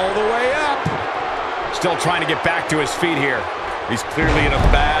all the way up. Still trying to get back to his feet here. He's clearly in a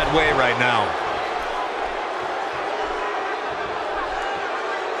bad way right now.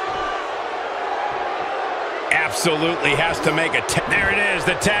 Absolutely has to make a tag. There it is.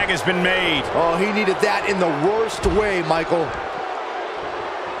 The tag has been made. Oh, he needed that in the worst way, Michael.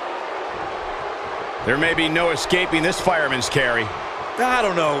 There may be no escaping this fireman's carry. I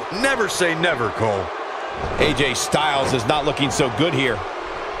don't know. Never say never, Cole. AJ Styles is not looking so good here.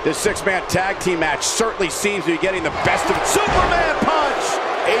 This six-man tag team match certainly seems to be getting the best of it. Superman punch!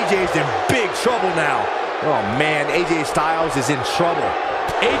 AJ's in big trouble now. Oh, man, AJ Styles is in trouble.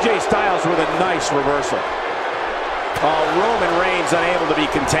 AJ Styles with a nice reversal. Oh, Roman Reigns unable to be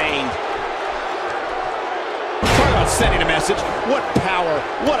contained. Talk about sending a message. What power,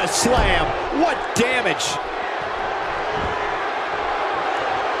 what a slam, what damage.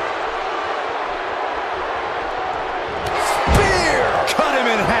 Spear! Cut him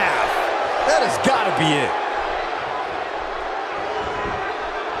in half. That has got to be it.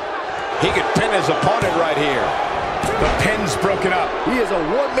 He could pin his opponent right here. The pin's broken up. He is a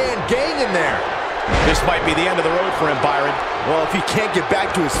one-man gang in there. This might be the end of the road for him, Byron. Well, if he can't get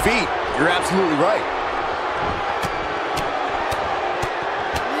back to his feet, you're absolutely right.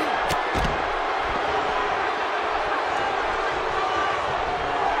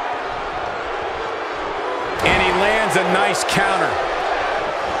 And he lands a nice counter.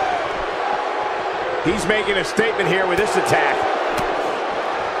 He's making a statement here with this attack.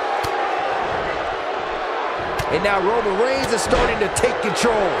 And now Roman Reigns is starting to take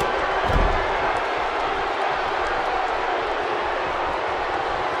control.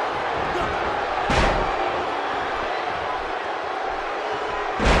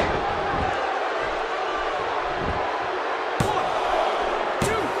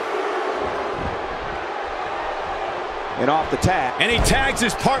 And off the tag. And he tags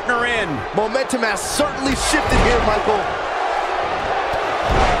his partner in. Momentum has certainly shifted here, Michael.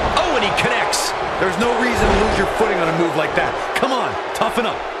 Oh, and he connects. There's no reason to lose your footing on a move like that. Come on, toughen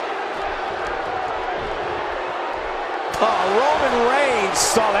up. Roman Reigns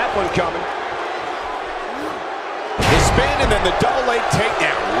saw that one coming. The spin and then the double leg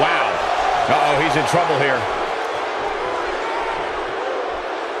takedown. Wow. Uh-oh, he's in trouble here.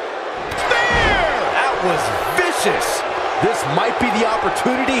 There! That was vicious. This might be the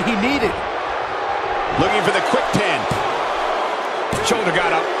opportunity he needed. Looking for the quick pin. Shoulder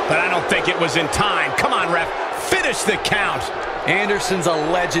got up, but I don't think it was in time. Come on, ref. Finish the count. Anderson's a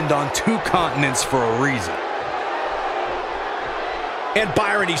legend on 2 continents for a reason. And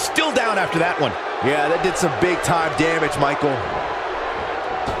Byron, he's still down after that one. Yeah, that did some big-time damage, Michael.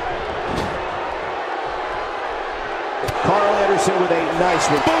 Carl Anderson with a nice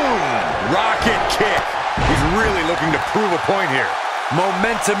one. Boom! Rocket kick. He's really looking to prove a point here.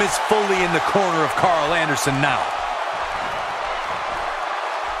 Momentum is fully in the corner of Carl Anderson now.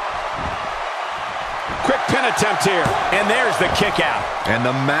 Quick pin attempt here. And there's the kick out. And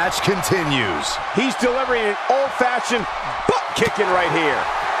the match continues. He's delivering an old-fashioned butt kicking right here.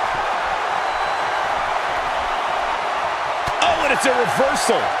 Oh, and it's a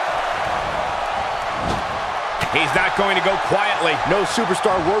reversal. He's not going to go quietly. No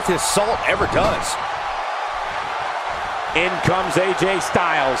superstar worth his salt ever does. In comes AJ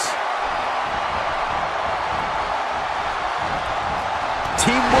Styles.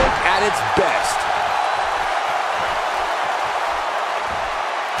 Teamwork at its best.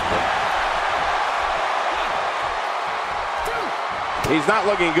 He's not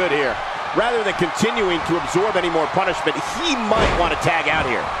looking good here. Rather than continuing to absorb any more punishment, he might want to tag out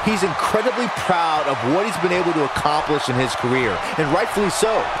here. He's incredibly proud of what he's been able to accomplish in his career, and rightfully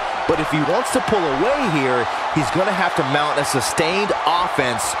so. But if he wants to pull away here, he's going to have to mount a sustained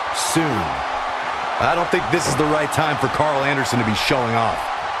offense soon. I don't think this is the right time for Carl Anderson to be showing off.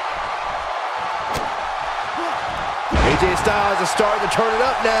 AJ Styles is starting to turn it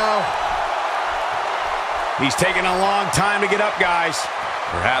up now. He's taking a long time to get up, guys.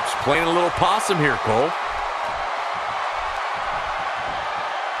 Perhaps playing a little possum here, Cole.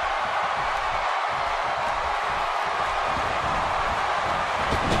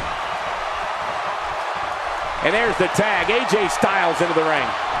 And there's the tag. AJ Styles into the ring.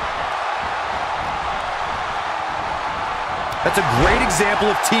 That's a great example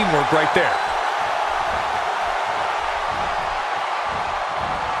of teamwork right there.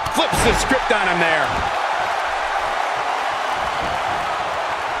 Flips the script on him there.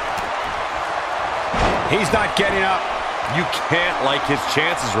 He's not getting up. You can't like his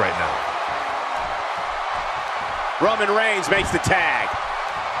chances right now. Roman Reigns makes the tag.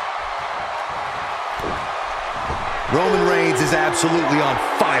 Roman Reigns is absolutely on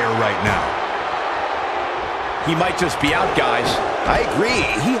fire right now. He might just be out, guys. I agree.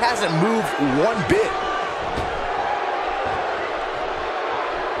 He hasn't moved one bit.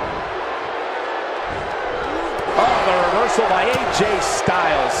 Oh, the reversal by AJ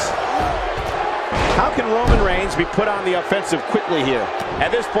Styles. How can Roman Reigns be put on the offensive quickly here?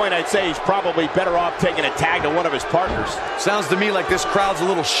 At this point, I'd say he's probably better off taking a tag to one of his partners. Sounds to me like this crowd's a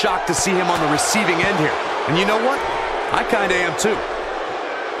little shocked to see him on the receiving end here. And you know what? I kind of am too.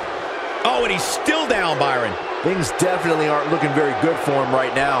 Oh, and he's still down, Byron. Things definitely aren't looking very good for him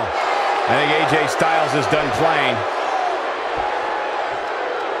right now. I think AJ Styles is done playing.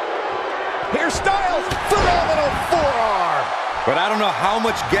 Here's Styles. Phenomenal forearm. But I don't know how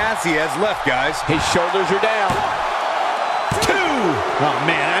much gas he has left, guys. His shoulders are down. 2! Oh,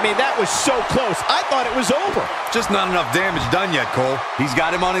 man, I mean, that was so close. I thought it was over. Just not enough damage done yet, Cole. He's got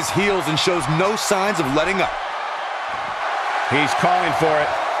him on his heels and shows no signs of letting up. He's calling for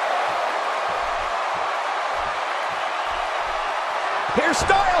it. Here's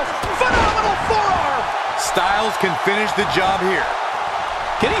Styles. Phenomenal forearm. Styles can finish the job here.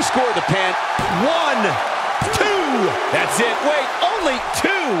 Can he score the pin? 1, 2. That's it. Wait, only 2.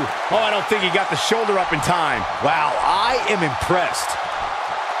 Oh, I don't think he got the shoulder up in time. Wow, I am impressed.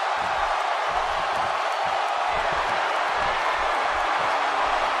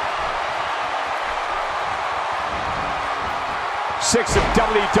 6 of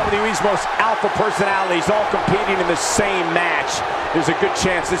WWE's most alpha personalities all competing in the same match. There's a good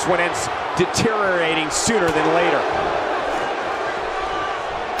chance this one ends deteriorating sooner than later.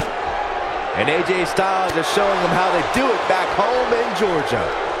 And AJ Styles is showing them how they do it back home in Georgia.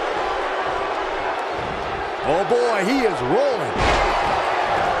 Oh boy, he is rolling.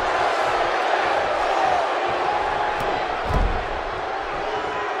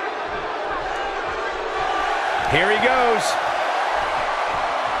 Here he goes.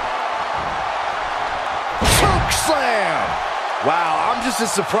 Choke slam! Wow, I'm just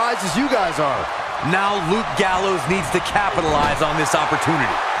as surprised as you guys are. Now Luke Gallows needs to capitalize on this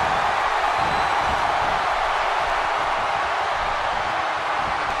opportunity.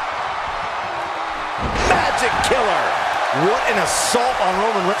 Magic killer! What an assault on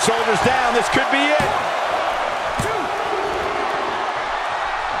Roman Reigns. Shoulders down, this could be it.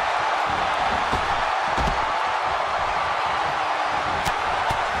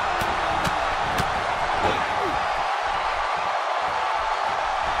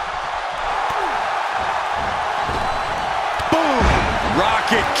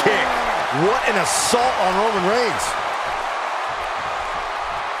 Rocket kick. What an assault on Roman Reigns.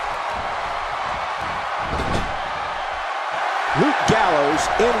 Luke Gallows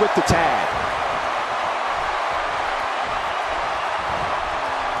in with the tag.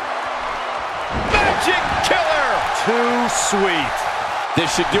 Magic killer. Too sweet.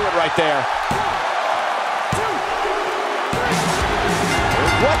 This should do it right there.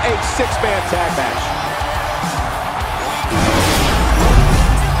 What a 6-man tag match.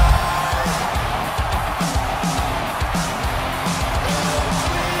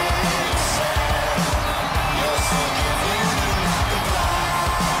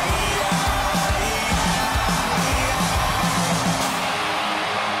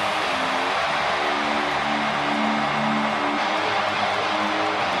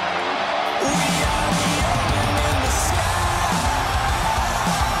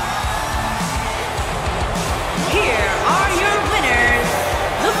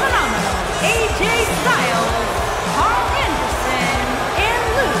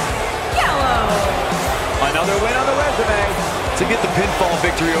 Another win on the resume. To get the pinfall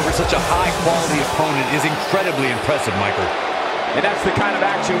victory over such a high-quality opponent is incredibly impressive, Michael. And that's the kind of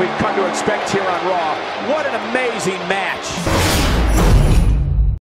action we've come to expect here on Raw. What an amazing match.